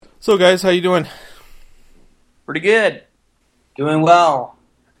So, guys, how you doing? Pretty good. Doing well.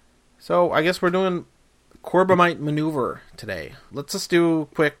 So, I guess we're doing Corbomite Maneuver today. Let's just do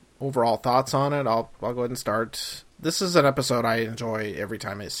quick overall thoughts on it. I'll go ahead and start. This is an episode I enjoy every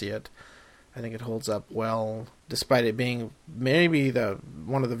time I see it. I think it holds up well, despite it being maybe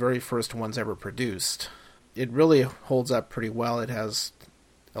one of the very first ones ever produced. It really holds up pretty well. It has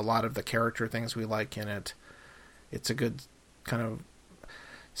a lot of the character things we like in it. It's a good kind of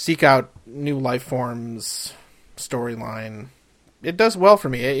seek out new life forms storyline. It does well for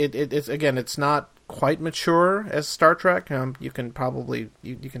me. It's again, it's not quite mature as Star Trek. You can probably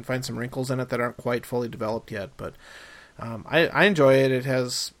you can find some wrinkles in it that aren't quite fully developed yet, but I enjoy it. It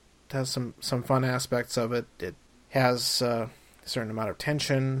has some fun aspects of it. It has a certain amount of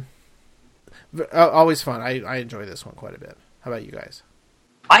tension. Always fun. I enjoy this one quite a bit. How about you guys?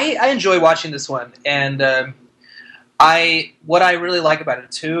 I enjoy watching this one, and what I really like about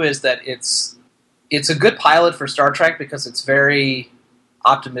it too is that it's a good pilot for Star Trek because it's very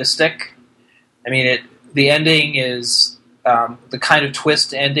optimistic. I mean, the ending is the kind of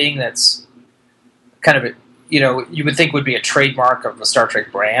twist ending that's kind of you would think would be a trademark of the Star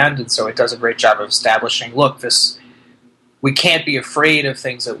Trek brand, and so it does a great job of establishing. Look, we can't be afraid of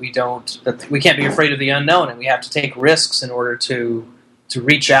things that we can't be afraid of the unknown, and we have to take risks in order to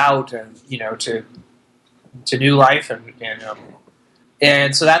reach out and to new life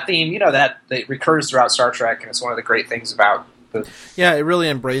and so that theme that recurs throughout Star Trek, and it's one of the great things about it really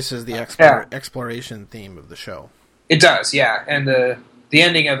embraces the exploration theme of the show. It does, yeah, and the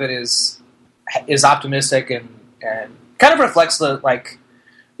ending of it is optimistic and kind of reflects the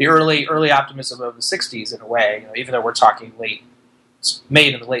early optimism of the '60s in a way. Even though we're talking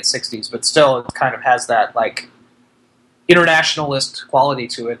made in the late '60s, but still it kind of has that internationalist quality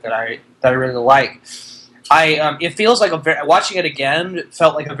to it that I really like. It feels like watching it again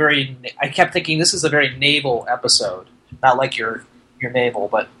felt like I kept thinking this is a very naval episode, not like your naval,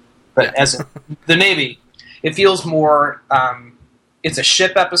 but as the Navy. It feels more. It's a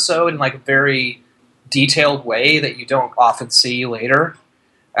ship episode in a very detailed way that you don't often see later.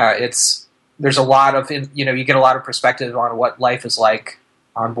 There's a lot of you get a lot of perspective on what life is like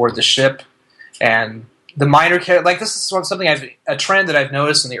on board the ship, and the minor character, this is something a trend that I've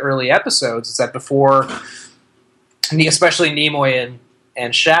noticed in the early episodes is that before, especially Nimoy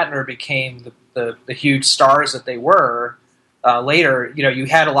and Shatner became the huge stars that they were, later, you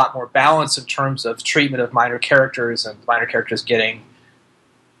had a lot more balance in terms of treatment of minor characters and minor characters getting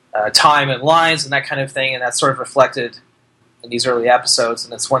time and lines and that kind of thing, and that's sort of reflected in these early episodes,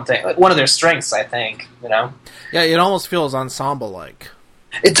 and it's one of their strengths, I think. Yeah, it almost feels ensemble-like.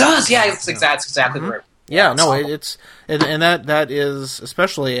 It does, yeah. That's exactly right. Yeah, no, it's and that is,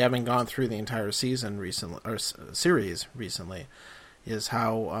 especially having gone through the entire season recently or series recently, is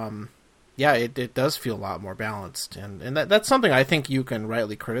how it does feel a lot more balanced, and that's something I think you can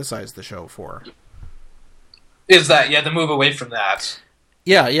rightly criticize the show for. Is that the move away from that?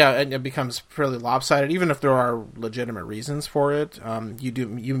 Yeah, and it becomes fairly lopsided, even if there are legitimate reasons for it.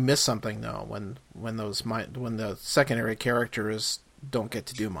 You miss something though when the secondary characters don't get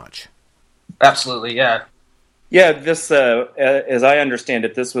to do much. Absolutely, yeah. Yeah, this, as I understand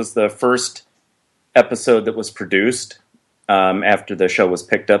it, this was the first episode that was produced after the show was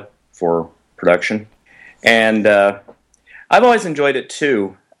picked up for production. And I've always enjoyed it,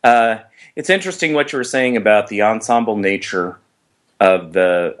 too. It's interesting what you were saying about the ensemble nature of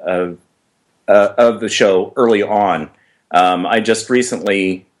the show early on. I just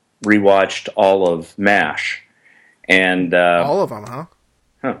recently rewatched all of MASH. And all of them, huh?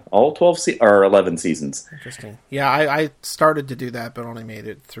 All 12 or 11 seasons. Interesting. Yeah, I started to do that, but only made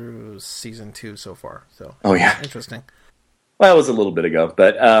it through season 2 so far. So, oh yeah, interesting. Well, it was a little bit ago,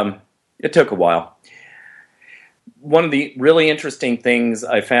 but it took a while. One of the really interesting things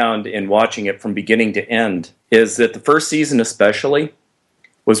I found in watching it from beginning to end is that the first season, especially,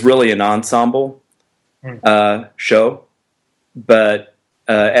 was really an ensemble show, but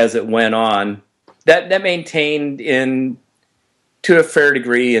as it went on, that maintained to a fair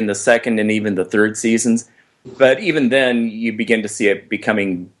degree in the second and even the third seasons. But even then, you begin to see it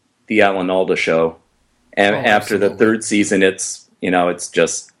becoming the Alan Alda show. And after the third season, it's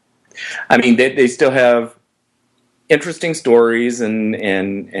just... I mean, they still have interesting stories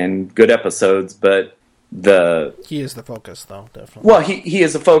and good episodes, but he is the focus, though, definitely. Well, he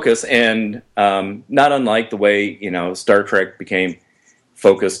is a focus, and not unlike the way, Star Trek became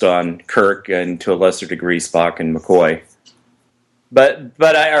focused on Kirk and, to a lesser degree, Spock and McCoy. But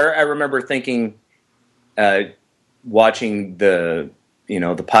I remember thinking, watching the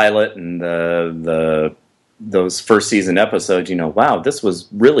pilot and the those first season episodes, wow, this was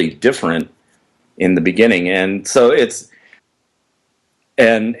really different in the beginning. And so it's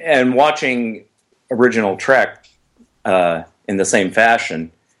and watching original Trek in the same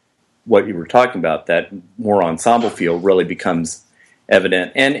fashion, what you were talking about, that more ensemble feel really becomes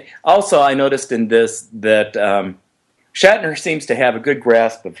evident. And also I noticed in this that Shatner seems to have a good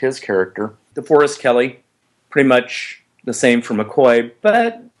grasp of his character. DeForest Kelley, pretty much the same for McCoy,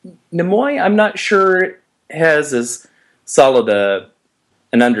 but Nimoy, I'm not sure has as solid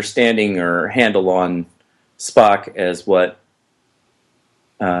an understanding or handle on Spock as what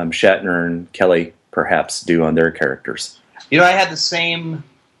Shatner and Kelly perhaps do on their characters. I had the same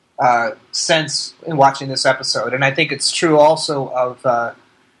sense in watching this episode, and I think it's true also of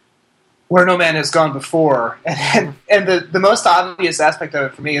Where No Man Has Gone Before. And the most obvious aspect of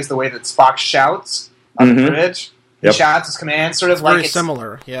it for me is the way that Spock shouts on the bridge. He shouts his command, sort of it's like very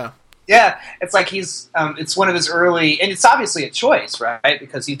similar, yeah. Yeah, it's like he's it's one of his early, and it's obviously a choice, right?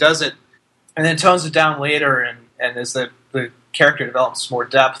 Because he does it and then tones it down later, and as the character develops more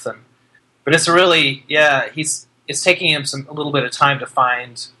depth, but it's really, it's taking him a little bit of time to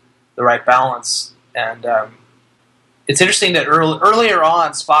find the right balance, and it's interesting that earlier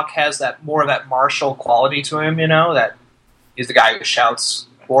on Spock has that more of that martial quality to him, that he's the guy who shouts,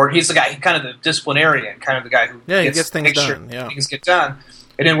 or he's the guy, kind of the disciplinarian, kind of the guy who gets things done. Yeah, things get done.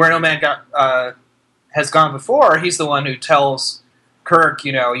 And then Where No Man Has Gone Before, he's the one who tells Kirk,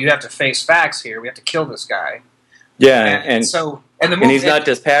 you have to face facts here. We have to kill this guy. Yeah, and he's not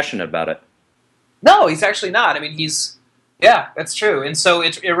dispassionate about it. No, he's actually not. I mean, that's true. And so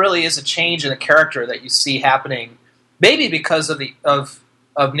it really is a change in the character that you see happening, maybe because of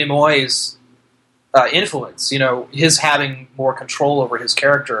Nimoy's influence. His having more control over his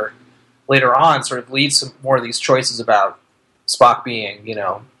character later on sort of leads to more of these choices about Spock being,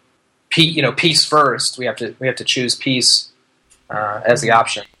 peace first. We have to choose peace as the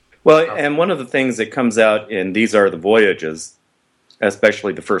option. Well, and one of the things that comes out in These Are the Voyages,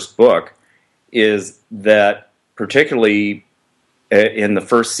 especially the first book, is that particularly in the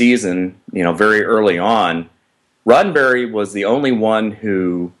first season, very early on, Roddenberry was the only one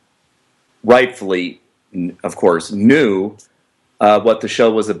who rightfully, of course, knew what the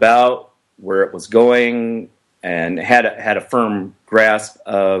show was about, where it was going, and had a firm grasp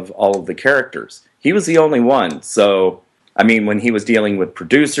of all of the characters. He was the only one. So, I mean, when he was dealing with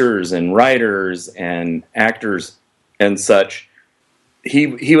producers and writers and actors and such,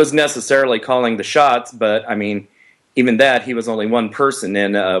 he was necessarily calling the shots, but, I mean, even that, he was only one person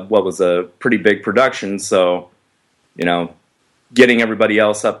in what was a pretty big production, so, getting everybody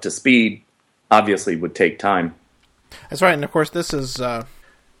else up to speed obviously would take time. That's right, and of course this is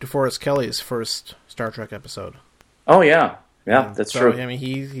DeForest Kelley's first Star Trek episode. Oh, yeah. Yeah, that's true. I mean,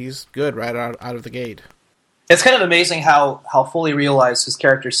 he's good right out of the gate. It's kind of amazing how fully realized his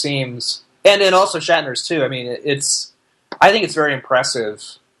character seems, and also Shatner's too. I mean, I think it's very impressive.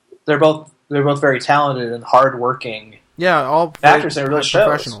 They're both very talented and hardworking. Yeah, all actors that really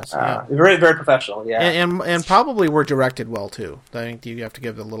professionals. Yeah. Very, very professional. Yeah, and probably were directed well too. I think you have to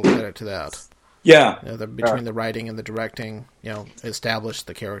give a little credit to that. Yeah, between the writing and the directing, established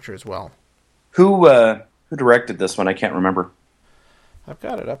the character as well. Who directed this one? I can't remember. I've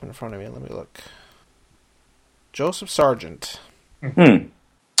got it up in front of me. Let me look. Joseph Sargent. Well,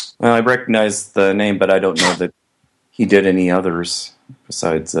 I recognize the name, but I don't know that he did any others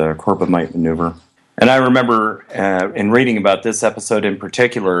besides Corbomite Maneuver. And I remember in reading about this episode in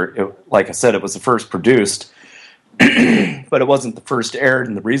particular, like I said, it was the first produced, but it wasn't the first aired,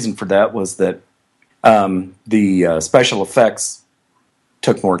 and the reason for that was that the special effects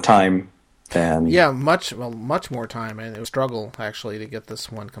took more time. And much more time, and it was a struggle actually to get this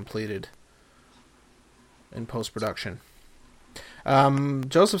one completed in post-production.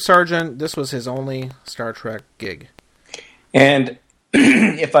 Joseph Sargent, this was his only Star Trek gig, and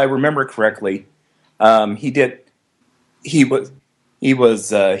if I remember correctly, he did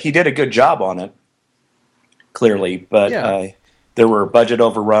a good job on it, clearly, but there were budget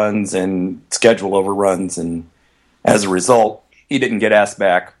overruns and schedule overruns, and as a result, he didn't get asked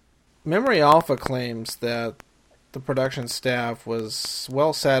back. Memory Alpha claims that the production staff was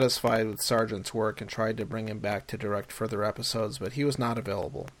well satisfied with Sargent's work and tried to bring him back to direct further episodes, but he was not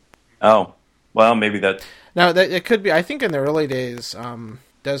available. Oh, well, maybe that... Now, it could be... I think in the early days,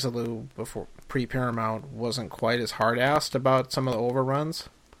 Desilu, before pre-Paramount, wasn't quite as hard-assed about some of the overruns.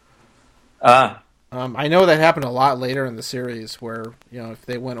 I know that happened a lot later in the series where, if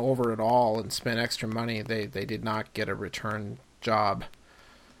they went over at all and spent extra money, they did not get a return job.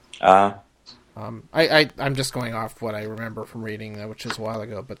 I'm just going off what I remember from reading, which is a while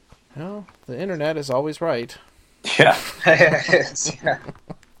ago, but Well, the internet is always right. Yeah. Yeah.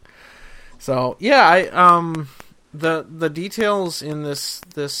 So yeah, the details in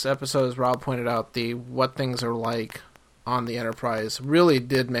this episode, as Rob pointed out, what things are like on the Enterprise really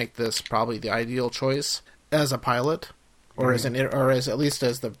did make this probably the ideal choice as a pilot, or as at least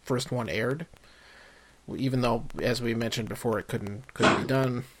as the first one aired. Even though, as we mentioned before, it couldn't be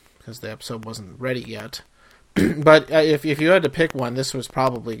done because the episode wasn't ready yet. But if you had to pick one, this was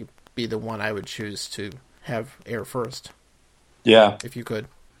probably be the one I would choose to have air first. Yeah. If you could.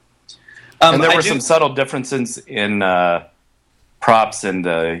 And there were some subtle differences in props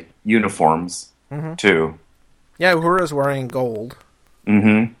and uniforms, too. Yeah, Uhura's wearing gold.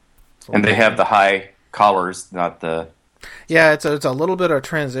 Mm-hmm. And they have the high collars, not the... Yeah, it's a little bit of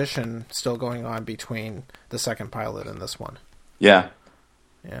transition still going on between the second pilot and this one. Yeah.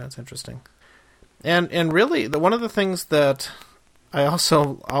 Yeah, it's interesting. And really, one of the things that I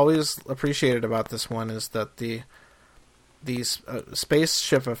also always appreciated about this one is that these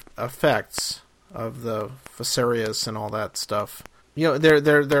spaceship effects of the Fesarius and all that stuff,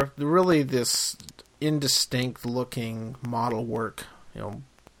 they're really this indistinct looking model work,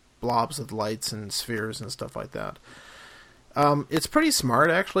 blobs of lights and spheres and stuff like that. It's pretty smart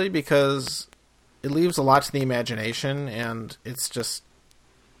actually, because it leaves a lot to the imagination, and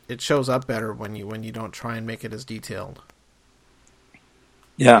it shows up better when you don't try and make it as detailed.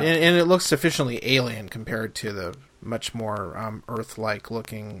 Yeah, and it looks sufficiently alien compared to the much more Earth-like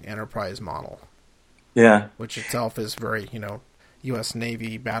looking Enterprise model. Yeah, which itself is very U.S.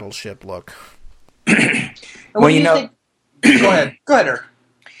 Navy battleship look. Well, go ahead, Eric.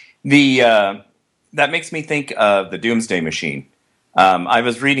 That makes me think of the Doomsday Machine. I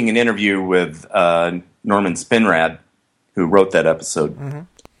was reading an interview with Norman Spinrad, who wrote that episode,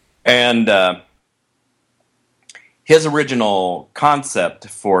 and his original concept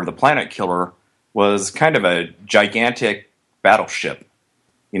for the Planet Killer was kind of a gigantic battleship,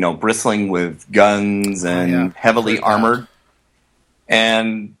 bristling with guns and heavily armored.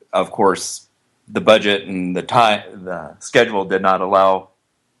 And of course, the budget and the schedule did not allow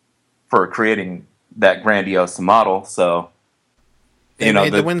for creating that grandiose model. So, they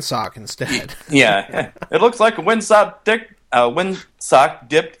made the windsock instead. Yeah, it looks like a windsock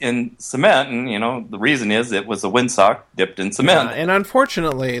dipped in cement, and the reason is it was a windsock dipped in cement. And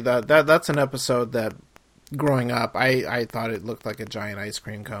unfortunately, that's an episode that, growing up, I thought it looked like a giant ice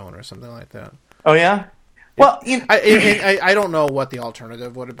cream cone or something like that. Oh yeah. Well, I don't know what the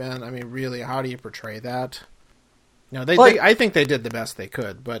alternative would have been. I mean, really, how do you portray that? I think they did the best they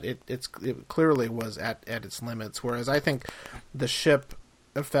could, but it clearly was at its limits. Whereas I think the ship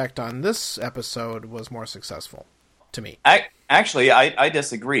effect on this episode was more successful to me. I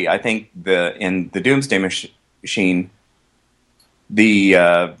disagree. I think in the Doomsday Machine,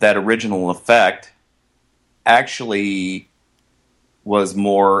 that original effect actually was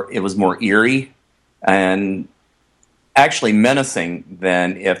more eerie and actually menacing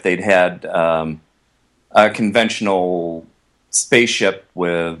than if they'd had a conventional spaceship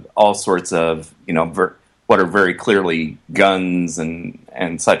with all sorts of, what are very clearly guns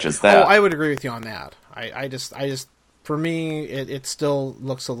and such as that. Oh, I would agree with you on that. I just for me, it still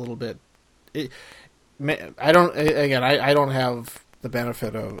looks a little bit. I don't have the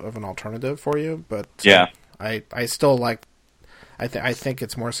benefit of an alternative for you, but yeah, I still like. I think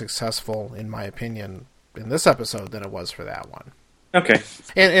it's more successful, in my opinion, in this episode than it was for that one. Okay,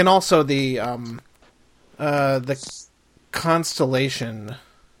 and also the Constellation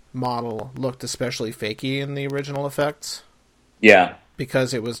model looked especially fakey in the original effects. Yeah,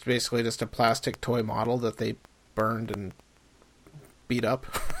 because it was basically just a plastic toy model that they burned and beat up.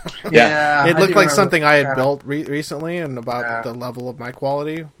 Yeah, it looked like something I had built recently, and about the level of my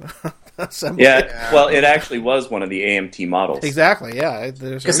quality. Well, it actually was one of the AMT models. Exactly. Yeah,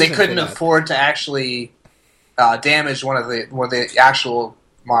 because they couldn't afford to actually damage one of the actual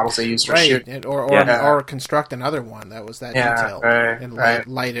models they used for shooting, or construct another one that was that detailed and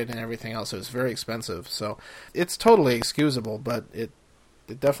lighted and everything else. It was very expensive, so it's totally excusable, but it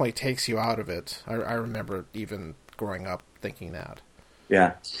definitely takes you out of it. I remember even growing up thinking that.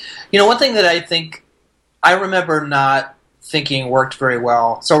 Yeah, one thing that I remember not thinking worked very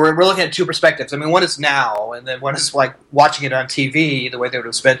well. So we're looking at two perspectives. I mean, one is now, and then one is like watching it on TV the way that it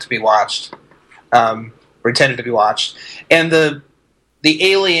was meant to be watched, or intended to be watched, and the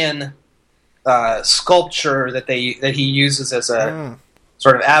alien sculpture that he uses as a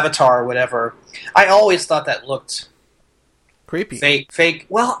sort of avatar or whatever. I always thought that looked creepy, fake.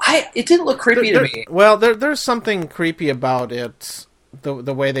 Well, it didn't look creepy to me. Well, there's something creepy about it.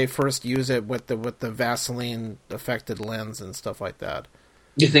 The way they first use it with the Vaseline affected lens and stuff like that.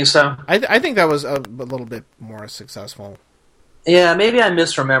 You think so? I think that was a little bit more successful. Yeah, maybe I'm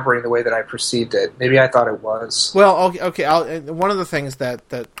misremembering the way that I perceived it. Maybe I thought it was. Well, okay. One of the things that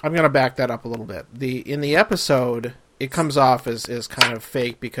I'm going to back that up a little bit. In the episode, it comes off as kind of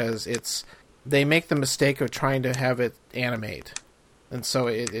fake because they make the mistake of trying to have it animate, and so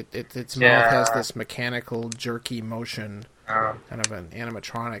its mouth has this mechanical, jerky motion, kind of an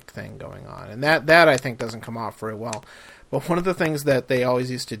animatronic thing going on, and that I think doesn't come off very well. But one of the things that they always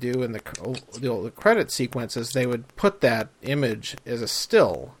used to do in the credit sequences, they would put that image as a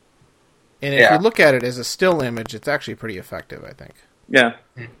still. And if you look at it as a still image, it's actually pretty effective, I think. Yeah.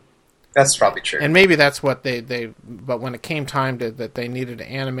 That's probably true. And maybe that's what but when it came time that they needed to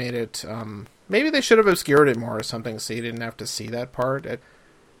animate it, maybe they should have obscured it more or something so you didn't have to see that part. It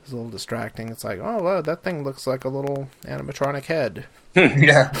was a little distracting. It's like, oh, well, that thing looks like a little animatronic head.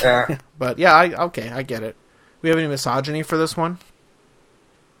 Yeah. But yeah, I get it. We have any misogyny for this one?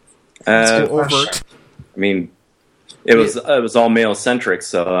 Overt. I mean, it was all male centric,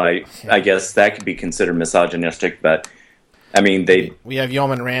 so I guess that could be considered misogynistic. But I mean, we have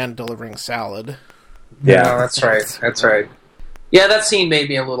Yeoman Rand delivering salad. Yeah, no, that's right. That's right. Yeah, that scene made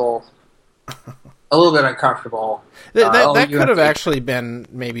me a little bit uncomfortable. That could have actually been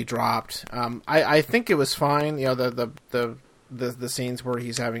maybe dropped. I think it was fine. You know, the scenes where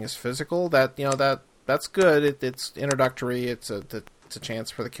he's having his physical. That's good. It's introductory. It's a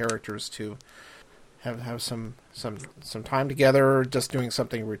chance for the characters to have some time together, just doing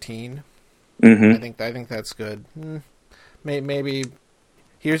something routine. Mm-hmm. I think that's good. Maybe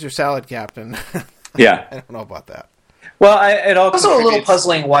here's your salad, Captain. Yeah, I don't know about that. Well, it all also a little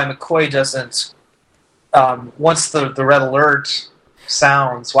puzzling why McCoy doesn't once the red alert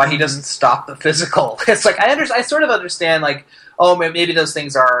sounds, why he doesn't stop the physical. It's like I sort of understand, like, oh, maybe those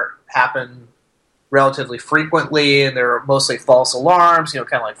things happen relatively frequently, and they're mostly false alarms,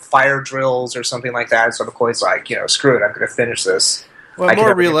 kind of like fire drills or something like that. So McCoy's like, screw it, I'm going to finish this. Well,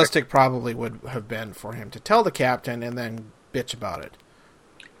 more realistic probably would have been for him to tell the captain and then bitch about it.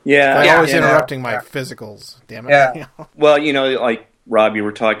 Yeah. I'm always interrupting my physicals, damn it. Yeah. Well, like, Rob, you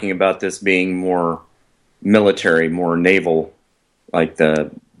were talking about this being more military, more naval, like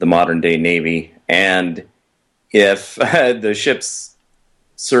the modern-day Navy, and if the ship's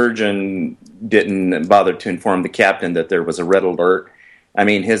surgeon didn't bother to inform the captain that there was a red alert, I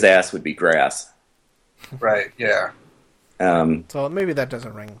mean, his ass would be grass. Right, yeah. So maybe that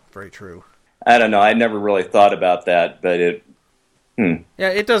doesn't ring very true. I don't know. I never really thought about that, but it... Yeah,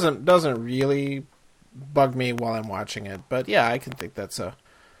 it doesn't really bug me while I'm watching it, but yeah, I can think that's a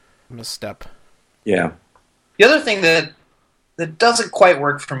misstep. Yeah. The other thing that doesn't quite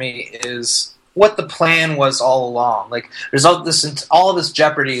work for me is what the plan was all along. Like, there's all of this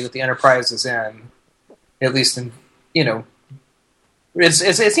jeopardy that the Enterprise is in, at least in,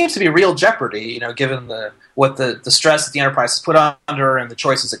 it seems to be real jeopardy, given the stress that the Enterprise is put under and the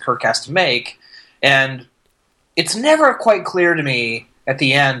choices that Kirk has to make. And it's never quite clear to me at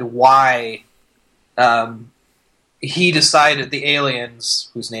the end why he decided, the aliens,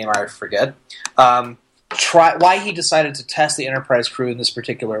 whose name I forget, why he decided to test the Enterprise crew in this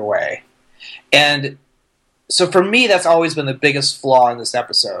particular way. And so for me, that's always been the biggest flaw in this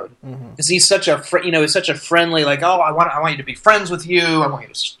episode. Because he's such a friendly, like, oh, I want you to be friends with you. I want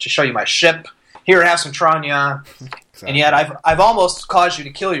you to show you my ship. Here, have some Tranya. Exactly. And yet I've almost caused you to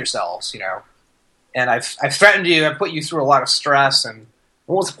kill yourselves, And I've threatened you. I've put you through a lot of stress. And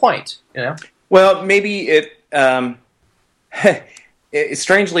what's the point, Well, maybe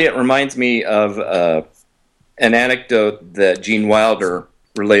strangely, it reminds me of an anecdote that Gene Wilder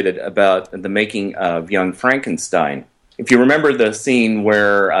related about the making of Young Frankenstein. If you remember the scene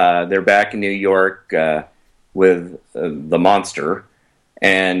where they're back in New York with the monster,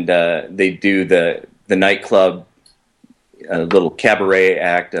 and they do the nightclub little cabaret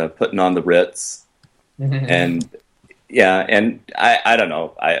act of putting on the Ritz, and I don't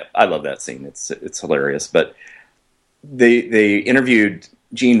know, I love that scene. It's hilarious. But they interviewed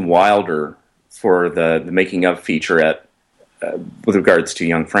Gene Wilder for the making of featurette with regards to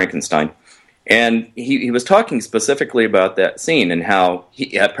Young Frankenstein. And he was talking specifically about that scene and how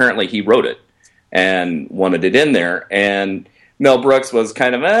apparently he wrote it and wanted it in there. And Mel Brooks was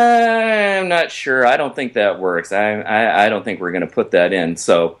kind of, I'm not sure. I don't think that works. I don't think we're going to put that in.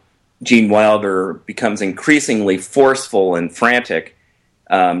 So Gene Wilder becomes increasingly forceful and frantic,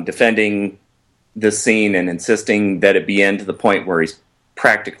 defending this scene and insisting that it be in to the point where he's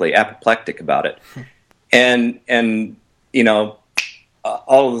practically apoplectic about it. And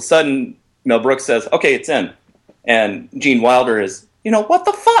all of a sudden, Mel Brooks says, okay, it's in. And Gene Wilder is, what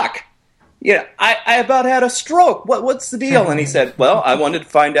the fuck? I about had a stroke. What's the deal? And he said, well, I wanted to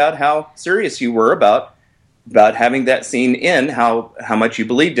find out how serious you were about having that scene in, how much you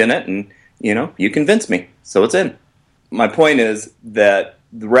believed in it, and, you convinced me, so it's in. My point is that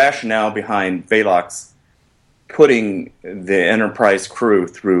the rationale behind Balok's putting the Enterprise crew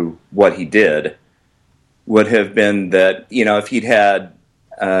through what he did would have been that, if he'd had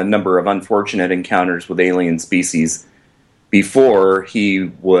a number of unfortunate encounters with alien species before, he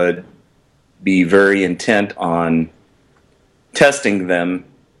would be very intent on testing them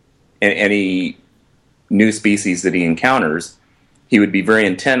in any new species that he encounters. He would be very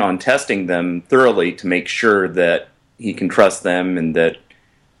intent on testing them thoroughly to make sure that he can trust them and that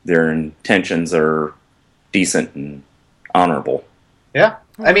their intentions are decent and honorable. Yeah.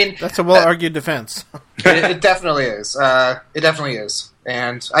 I mean, that's a well-argued defense. it definitely is. It definitely is.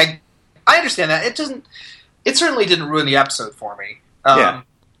 And I understand that. It certainly didn't ruin the episode for me. Yeah.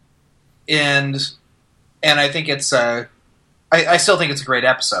 And I think it's I still think it's a great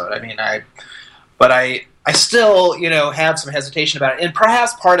episode. I mean, I still, have some hesitation about it. And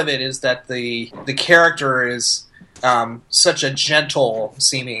perhaps part of it is that the character is such a gentle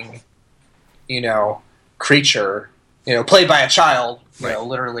seeming, creature, played by a child, right.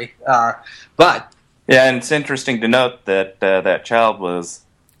 Literally. But yeah, and it's interesting to note that that child was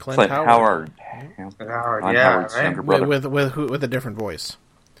Clint Howard. Howard, yeah, younger brother. With a different voice.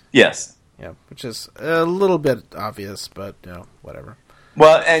 Yes. Yeah, which is a little bit obvious, but whatever.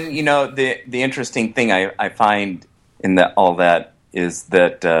 Well, and the interesting thing I find in all that is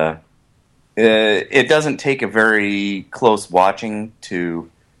that it doesn't take a very close watching to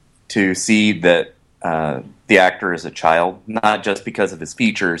see that the actor is a child, not just because of his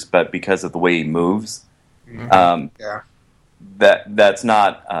features, but because of the way he moves. Mm-hmm. Yeah, that's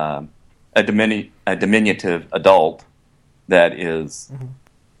not a diminutive adult. That is. Mm-hmm.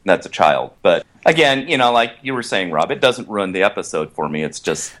 That's a child. But again, like you were saying, Rob, it doesn't ruin the episode for me. It's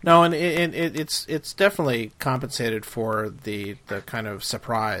just no, and it's definitely compensated for the kind of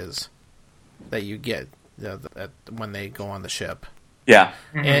surprise that you get when they go on the ship. Yeah,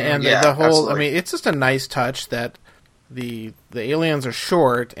 and the whole. Absolutely. I mean, it's just a nice touch that the aliens are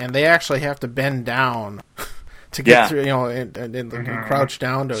short and they actually have to bend down to get through, and crouch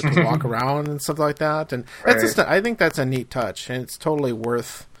down to walk around and stuff like that. And that's just I think that's a neat touch, and it's totally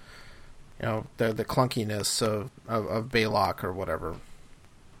worth. The clunkiness of Balok or whatever.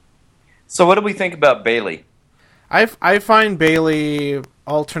 So what do we think about Bailey? I find Bailey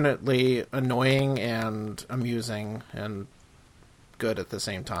alternately annoying and amusing and good at the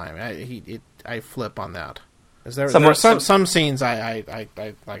same time. I flip on that. There are some scenes I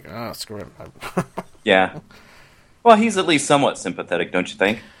like, screw him. Yeah. Well, he's at least somewhat sympathetic, don't you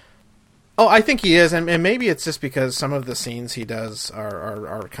think? Oh, I think he is, and maybe it's just because some of the scenes he does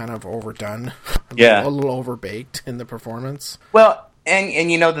are kind of overdone, a little overbaked in the performance. Well, and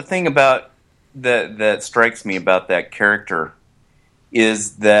the thing about that strikes me about that character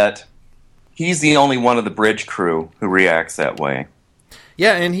is that he's the only one of the bridge crew who reacts that way.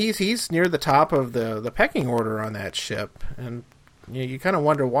 Yeah, and he's near the top of the pecking order on that ship, and you kind of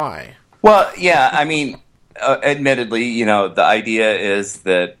wonder why. Well, yeah, I mean, admittedly, the idea is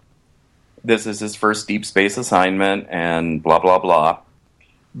that this is his first deep space assignment and blah, blah, blah.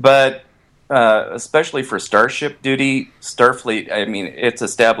 But especially for starship duty, Starfleet, I mean, it's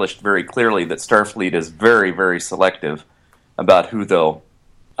established very clearly that Starfleet is very, very selective about who they'll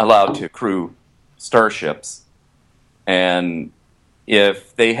allow to crew starships. And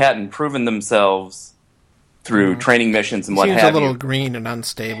if they hadn't proven themselves through training missions and what have you... Seems a little green and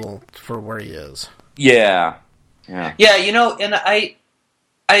unstable for where he is. Yeah. Yeah, and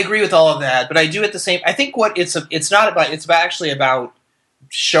I agree with all of that, but I do at the same. I think it's actually about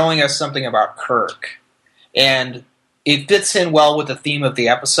showing us something about Kirk, and it fits in well with the theme of the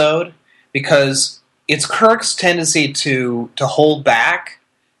episode because it's Kirk's tendency to hold back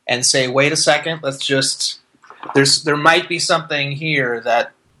and say, "Wait a second, let's just." There might be something here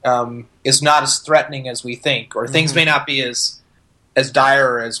that is not as threatening as we think, or things may not be as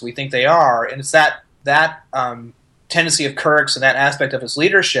dire as we think they are, and it's that tendency of Kirk's and that aspect of his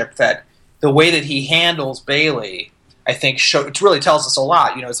leadership that the way that he handles Bailey, I think, it really tells us a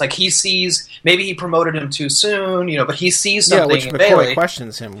lot. It's like he sees, maybe he promoted him too soon, but he sees something which in McCoy Bailey.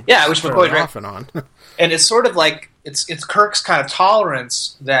 Questions him. Yeah, which McCoy off and on. And it's sort of like it's Kirk's kind of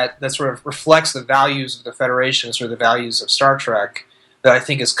tolerance that sort of reflects the values of the Federation, sort of the values of Star Trek that I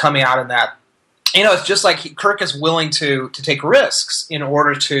think is coming out in that. It's just like Kirk is willing to take risks in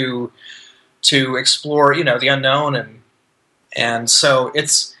order to explore, the unknown, and so it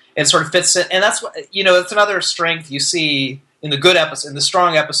sort of fits in, and that's what it's another strength you see in the good episodes, in the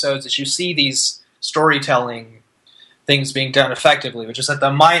strong episodes, that you see these storytelling things being done effectively, which is that the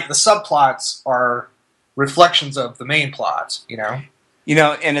subplots are reflections of the main plot.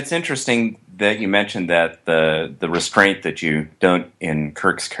 And it's interesting that you mentioned that the restraint that you don't in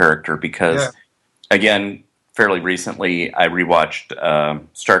Kirk's character, because again, fairly recently I rewatched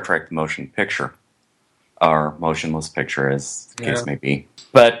Star Trek: The Motion Picture, or Motionless Picture, as the case may be.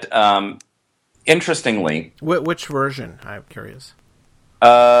 But interestingly, which version? I'm curious.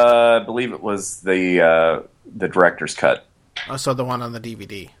 I believe it was the director's cut. Oh, so the one on the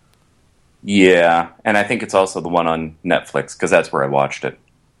DVD. Yeah, and I think it's also the one on Netflix, because that's where I watched it.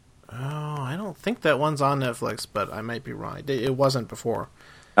 Oh, I don't think that one's on Netflix, but I might be wrong. It wasn't before.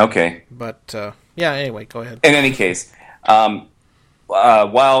 Okay. But, yeah, anyway, go ahead. In any case,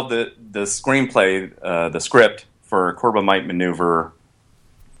 while the screenplay, the script for Corbomite Maneuver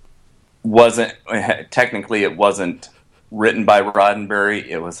wasn't written by Roddenberry,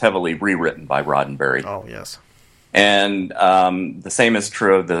 it was heavily rewritten by Roddenberry. Oh, yes. And the same is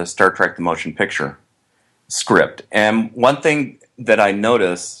true of the Star Trek: The Motion Picture script. And one thing that I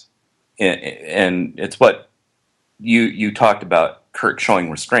notice, and it's what you talked about, Kirk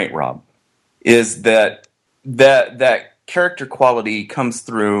showing restraint, Rob, is that character quality comes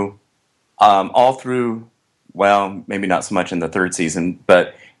through all through, well, maybe not so much in the third season,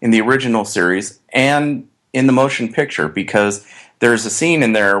 but in the original series and in the motion picture, because there's a scene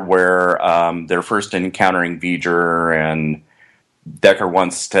in there where they're first encountering V'ger, and Decker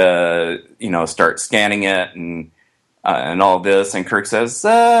wants to, start scanning it and all this, and Kirk says,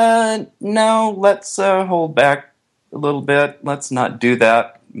 "No, let's hold back a little bit. Let's not do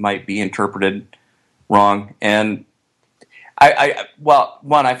that. Might be interpreted wrong." And I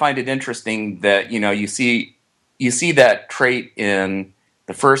find it interesting that you see that trait in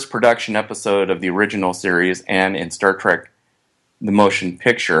the first production episode of the original series and in Star Trek: The Motion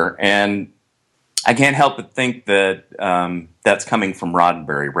Picture, and I can't help but think that that's coming from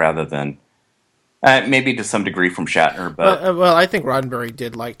Roddenberry rather than maybe to some degree from Shatner. But well, I think Roddenberry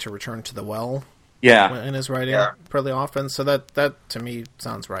did like to return to the well, in his writing fairly often. So that to me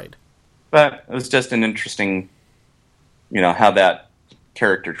sounds right. But it was just an interesting, how that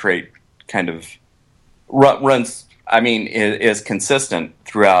character trait kind of runs. I mean, is consistent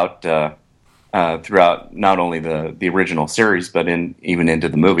throughout not only the original series, but even into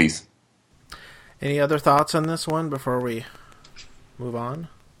the movies. Any other thoughts on this one before we move on?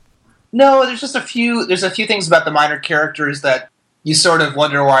 No, there's just a few things about the minor characters that you sort of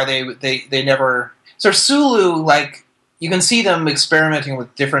wonder why they never. So Sulu, like, you can see them experimenting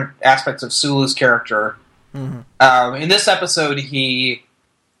with different aspects of Sulu's character. Mm-hmm. In this episode, he's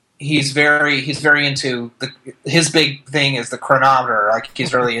very into his big thing is the chronometer. Like,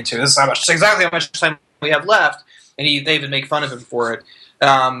 he's really into this. Exactly how much time we have left, and they even make fun of him for it.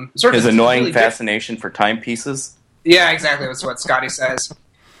 His annoying really fascination for timepieces. Yeah, exactly. That's what Scotty says.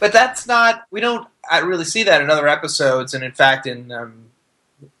 But that's not. We don't really see that in other episodes, and in fact, in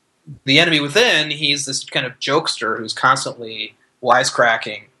The Enemy Within, he's this kind of jokester who's constantly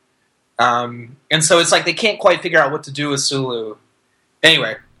wisecracking, and so it's like they can't quite figure out what to do with Sulu.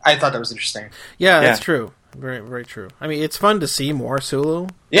 Anyway, I thought that was interesting. Yeah, that's true. Very, very true. I mean, it's fun to see more Sulu.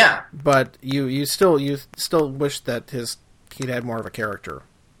 Yeah, but you still wish that he'd had more of a character.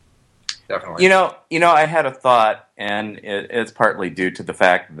 Definitely. I had a thought, and it's partly due to the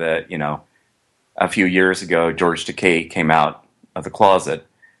fact that a few years ago George Takei came out of the closet,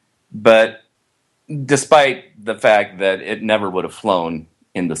 but despite the fact that it never would have flown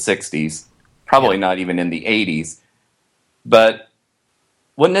in the '60s, probably not even in the '80s, but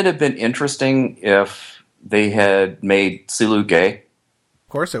wouldn't it have been interesting if they had made Sulu gay? Of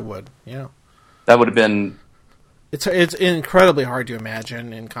course it would, yeah. That would have been... It's incredibly hard to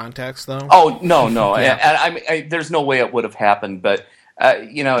imagine in context, though. Oh, no. Yeah. I there's no way it would have happened, but,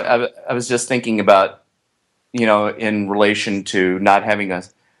 I was just thinking about, in relation to not having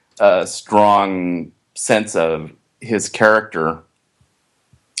a strong sense of his character.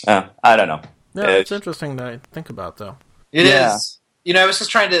 I don't know. Yeah, it's interesting to think about, though. It is. I was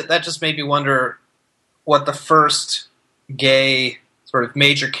just that just made me wonder what the first gay sort of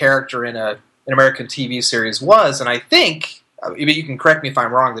major character in an American TV series was, and I think, you can correct me if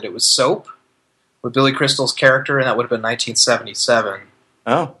I'm wrong, that it was Soap, with Billy Crystal's character, and that would have been 1977.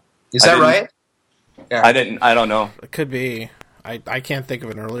 Oh. Is that right? Yeah. I don't know. It could be. I can't think of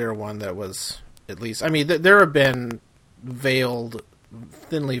an earlier one that was, at least, I mean, there have been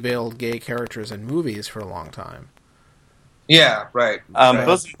thinly veiled gay characters in movies for a long time. Yeah, right.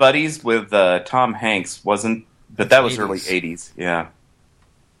 Bosom Buddies with Tom Hanks but that was 80s. early 80s, yeah.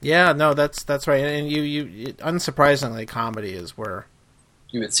 Yeah, no, that's right. And unsurprisingly, comedy is where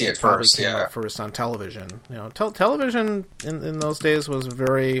You would see it probably first, came yeah. up first on television. You know, television in those days was a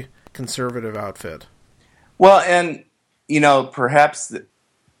very conservative outfit. Well, and, perhaps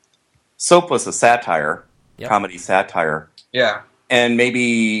soap was a satire, Yep. comedy satire. Yeah. And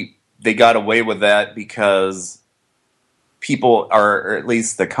maybe they got away with that because people are, or at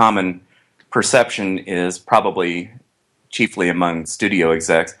least the common perception is probably chiefly among studio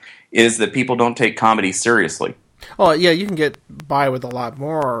execs, is that people don't take comedy seriously. Oh, yeah, you can get by with a lot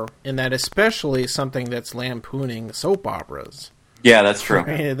more in that, especially something that's lampooning soap operas. Yeah, that's true.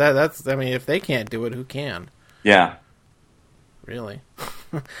 I mean, if they can't do it, who can? Yeah. Really?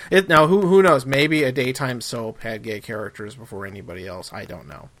 Now, who knows? Maybe a daytime soap had gay characters before anybody else. I don't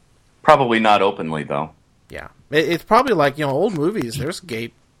know. Probably not openly, though. Yeah. It's probably like, old movies, there's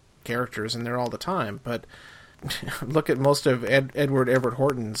gay characters in there all the time, but look at most of Edward Everett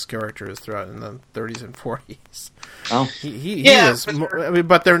Horton's characters throughout in the 30s and 40s. Oh. He Yeah, is,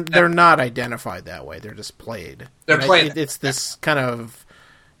 but they're not identified that way. They're just played. They're And played. It's this kind of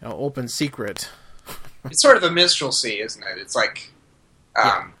open secret. It's sort of a minstrelsy, isn't it? It's like...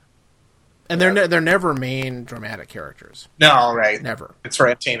 And they're never main dramatic characters. No, right. Never. It's for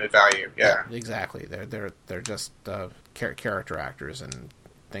entertainment value, yeah. Exactly. They're just character actors and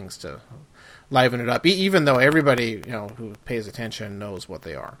things to liven it up. Even though everybody who pays attention knows what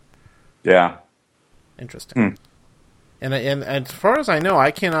they are. Yeah. Interesting. And as far as I know,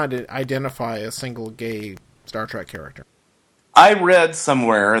 I cannot identify a single gay Star Trek character. I read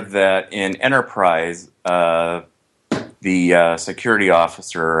somewhere that in Enterprise, the security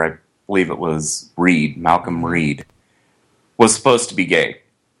officer, I believe it was Malcolm Reed, was supposed to be gay,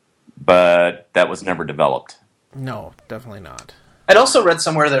 but that was never developed. No, definitely not. I'd also read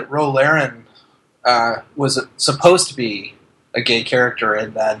somewhere that Ro Laren was supposed to be a gay character,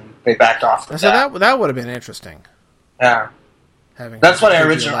 and then they backed off from So that. that would have been interesting. Yeah. Having That's what I could be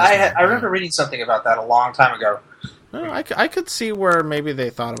a originally... lesbian, I remember reading something about that a long time ago. No, I could see where maybe they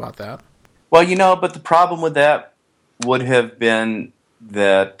thought about that. Well, but the problem with that would have been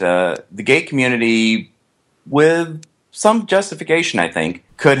that the gay community, with some justification, I think,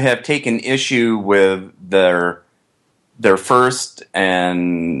 could have taken issue with their first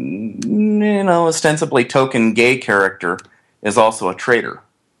and ostensibly token gay character is also a traitor.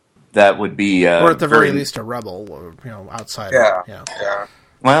 That would be Or at the very least a rebel, or outsider. Yeah.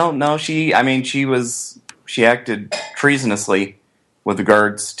 Well, no, she acted treasonously with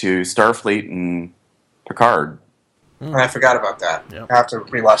regards to Starfleet and Picard. I forgot about that. Yep. I have to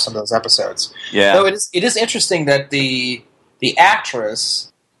rewatch some of those episodes. Yeah. Though it is interesting that the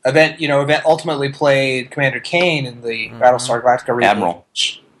actress ultimately played Commander Kane in the Battlestar Galactica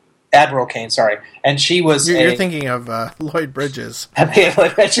reboot. Admiral Kane, sorry, and she was. You're thinking of Lloyd Bridges.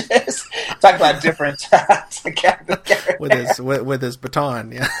 Lloyd Bridges. Talk about different with his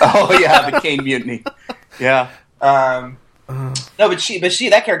baton. Yeah. Oh yeah, the Kane Mutiny. Yeah. No, but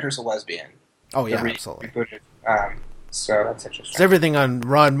that character is a lesbian. Oh yeah, absolutely. So that's interesting. 'Cause everything on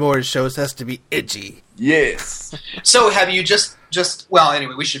Ron Moore's shows has to be edgy. Yes. So have you just well,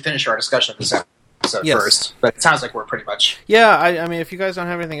 anyway, we should finish our discussion of this episode Yes. first. But it sounds like we're pretty much... Yeah, I mean, if you guys don't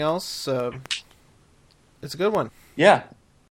have anything else, it's a good one. Yeah.